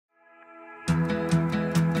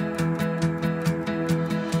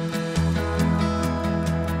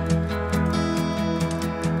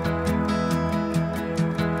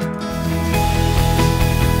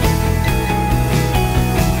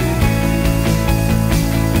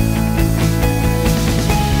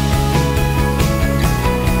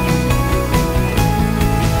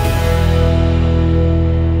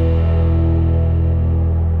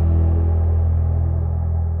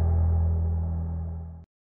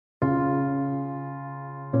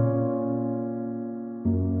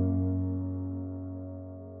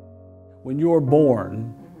you were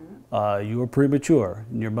born, you were premature,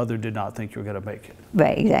 and your mother did not think you were going to make it.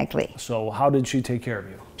 Right, exactly. So how did she take care of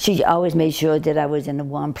you? She always made sure that I was in a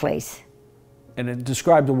warm place. And it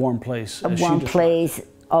described a warm place. A warm place,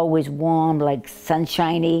 always warm, like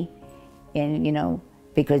sunshiny, and you know,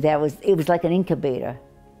 because it was like an incubator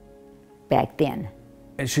back then.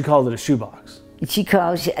 And she called it a shoebox. And she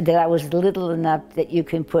calls that I was little enough that you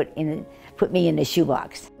can put me in a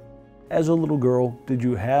shoebox. As a little girl, did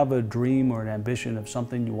you have a dream or an ambition of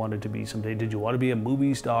something you wanted to be someday? Did you want to be a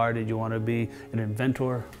movie star? Did you want to be an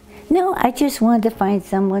inventor? No, I just wanted to find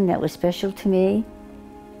someone that was special to me,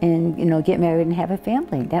 and you know, get married and have a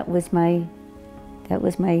family. That was my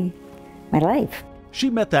life. She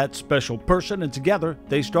met that special person, and together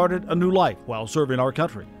they started a new life while serving our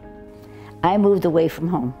country. I moved away from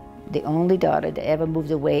home, the only daughter that ever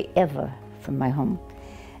moved away ever from my home,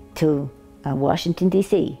 to Washington,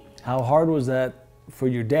 D.C. How hard was that for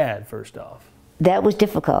your dad, first off? That was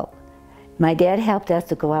difficult. My dad helped us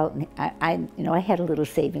to go out, and I had a little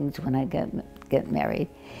savings when I got married,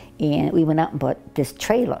 and we went out and bought this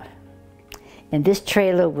trailer. And this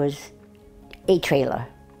trailer was a trailer.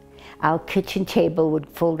 Our kitchen table would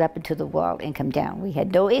fold up into the wall and come down. We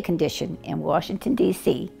had no air conditioning in Washington,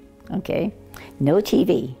 D.C., okay? No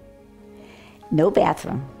TV, no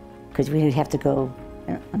bathroom, because we would have to go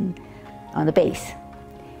on the base.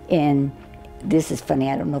 And this is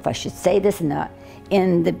funny, I don't know if I should say this or not.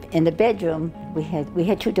 In the bedroom, we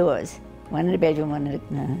had two doors, one in the bedroom, one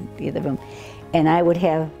in the other room. And I would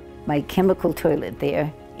have my chemical toilet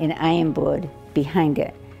there, and iron board behind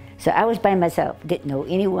it. So I was by myself, didn't know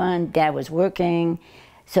anyone, Dad was working.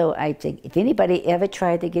 So I think if anybody ever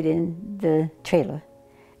tried to get in the trailer,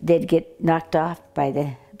 they'd get knocked off by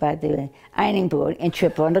the ironing board and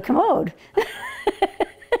trip on the commode.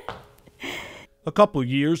 A couple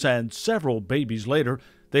years and several babies later,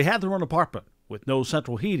 they had their own apartment with no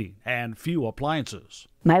central heating and few appliances.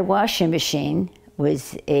 My washing machine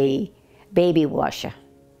was a baby washer,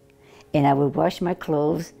 and I would wash my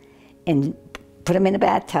clothes and put them in the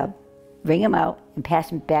bathtub, wring them out, and pass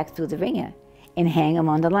them back through the wringer, and hang them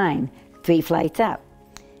on the line, 3 flights up,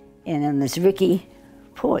 and on this rickety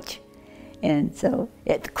porch. And so,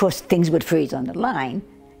 of course, things would freeze on the line,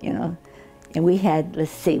 you know. And we had, let's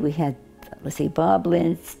see, Bob,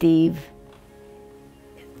 Lynn, Steve.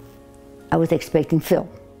 I was expecting Phil.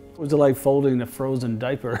 What was it like folding a frozen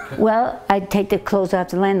diaper? Well, I'd take the clothes off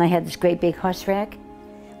the line, and I had this great big horse rack,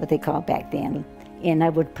 what they called back then, and I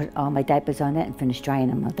would put all my diapers on it and finish drying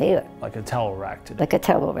them up there. Like a towel rack today. Like a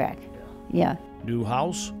towel rack, yeah. New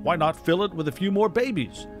house, why not fill it with a few more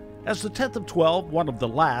babies? As the 10th of 12, one of the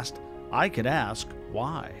last, I can ask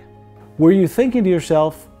why. Were you thinking to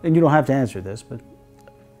yourself, and you don't have to answer this, but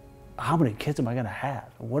how many kids am I going to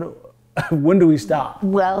have? When do we stop?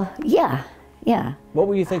 Well, yeah. What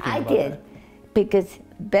were you thinking about that? I did, because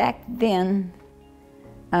back then,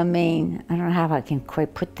 I mean, I don't know how I can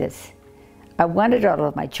quite put this. I wanted all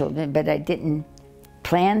of my children, but I didn't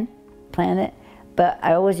plan it, but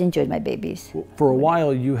I always enjoyed my babies. For a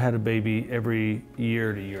while, you had a baby every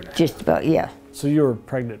year to year and a half. Just about, yeah. So you were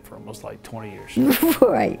pregnant for almost like 20 years.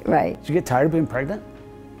 Right. Did you get tired of being pregnant?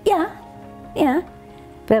 Yeah.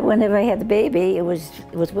 But whenever I had the baby, it was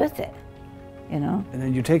worth it, you know? And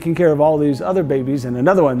then you're taking care of all these other babies, and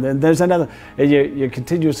another one, then there's another, and you're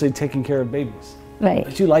continuously taking care of babies. Right.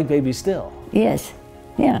 But you like babies still. Yes,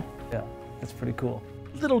 yeah. Yeah, that's pretty cool.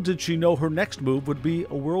 Little did she know her next move would be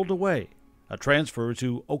a world away, a transfer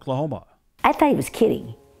to Oklahoma. I thought he was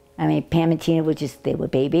kidding. I mean, Pam and Tina they were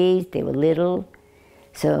babies, they were little.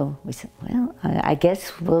 So we said, well, I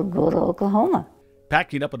guess we'll go to Oklahoma.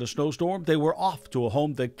 Packing up in a snowstorm, they were off to a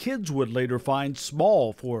home that kids would later find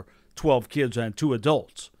small for 12 kids and 2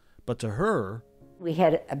 adults. But to her, we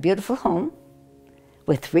had a beautiful home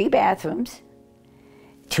with 3 bathrooms,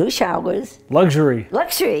 2 showers. Luxury.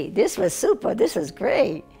 This was super. This was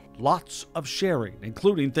great. lots of sharing,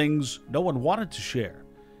 including things no one wanted to share.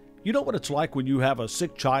 You know what it's like when you have a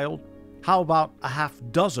sick child? How about a half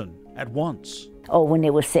dozen at once? Oh, when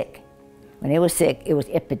they were sick. When they were sick, it was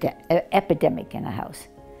epidemic in the house.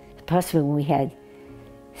 Possibly when we had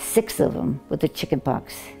 6 of them with the chicken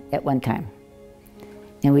pox at one time.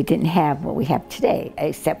 And we didn't have what we have today,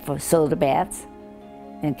 except for soda baths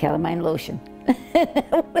and calamine lotion.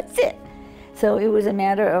 That's it. So it was a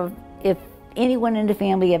matter of if anyone in the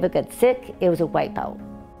family ever got sick, it was a wipeout.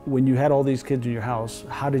 When you had all these kids in your house,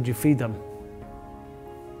 how did you feed them?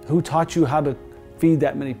 Who taught you how to feed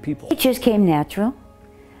that many people? It just came natural.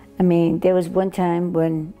 I mean, there was one time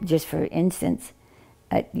when, just for instance,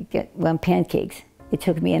 pancakes. It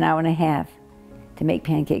took me an hour and a half to make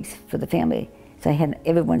pancakes for the family. So I had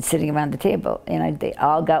everyone sitting around the table, and they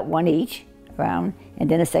all got one each round, and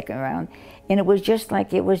then a second round. And it was just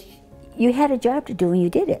like you had a job to do and you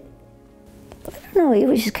did it. I don't know, it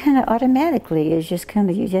was just kind of automatically. It was just kind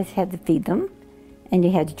of, you just had to feed them, and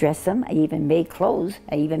you had to dress them. I even made clothes.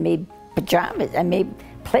 I even made pajamas. I made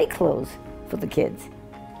play clothes for the kids,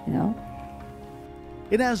 you know.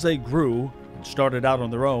 And as they grew and started out on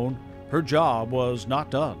their own, her job was not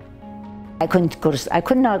done. I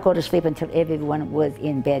could not go to sleep until everyone was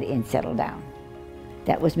in bed and settled down.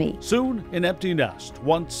 That was me. Soon an empty nest,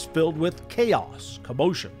 once filled with chaos,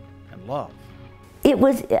 commotion, and love.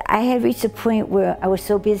 I had reached a point where I was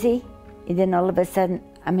so busy, and then all of a sudden,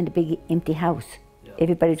 I'm in a big empty house. Yeah.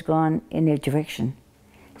 Everybody's gone in their direction.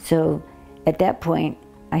 So at that point,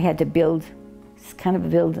 I had to build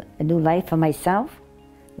a new life for myself,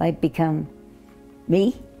 like become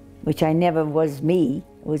me, which I never was me.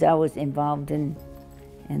 I was always involved in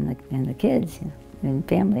the kids and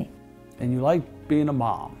family. And you like being a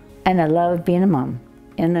mom. And I love being a mom.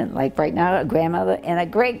 And like right now, a grandmother and a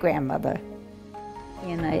great-grandmother.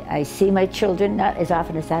 And I see my children not as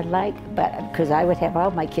often as I'd like, but because I would have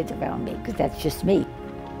all my kids around me, because that's just me.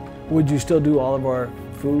 Would you still do all of our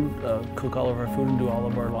food, cook all of our food and do all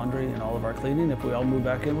of our laundry and all of our cleaning if we all move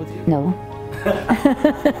back in with you? No.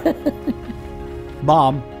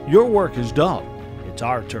 Mom, your work is done. It's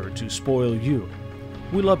our turn to spoil you.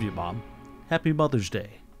 We love you, Mom. Happy Mother's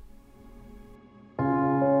Day.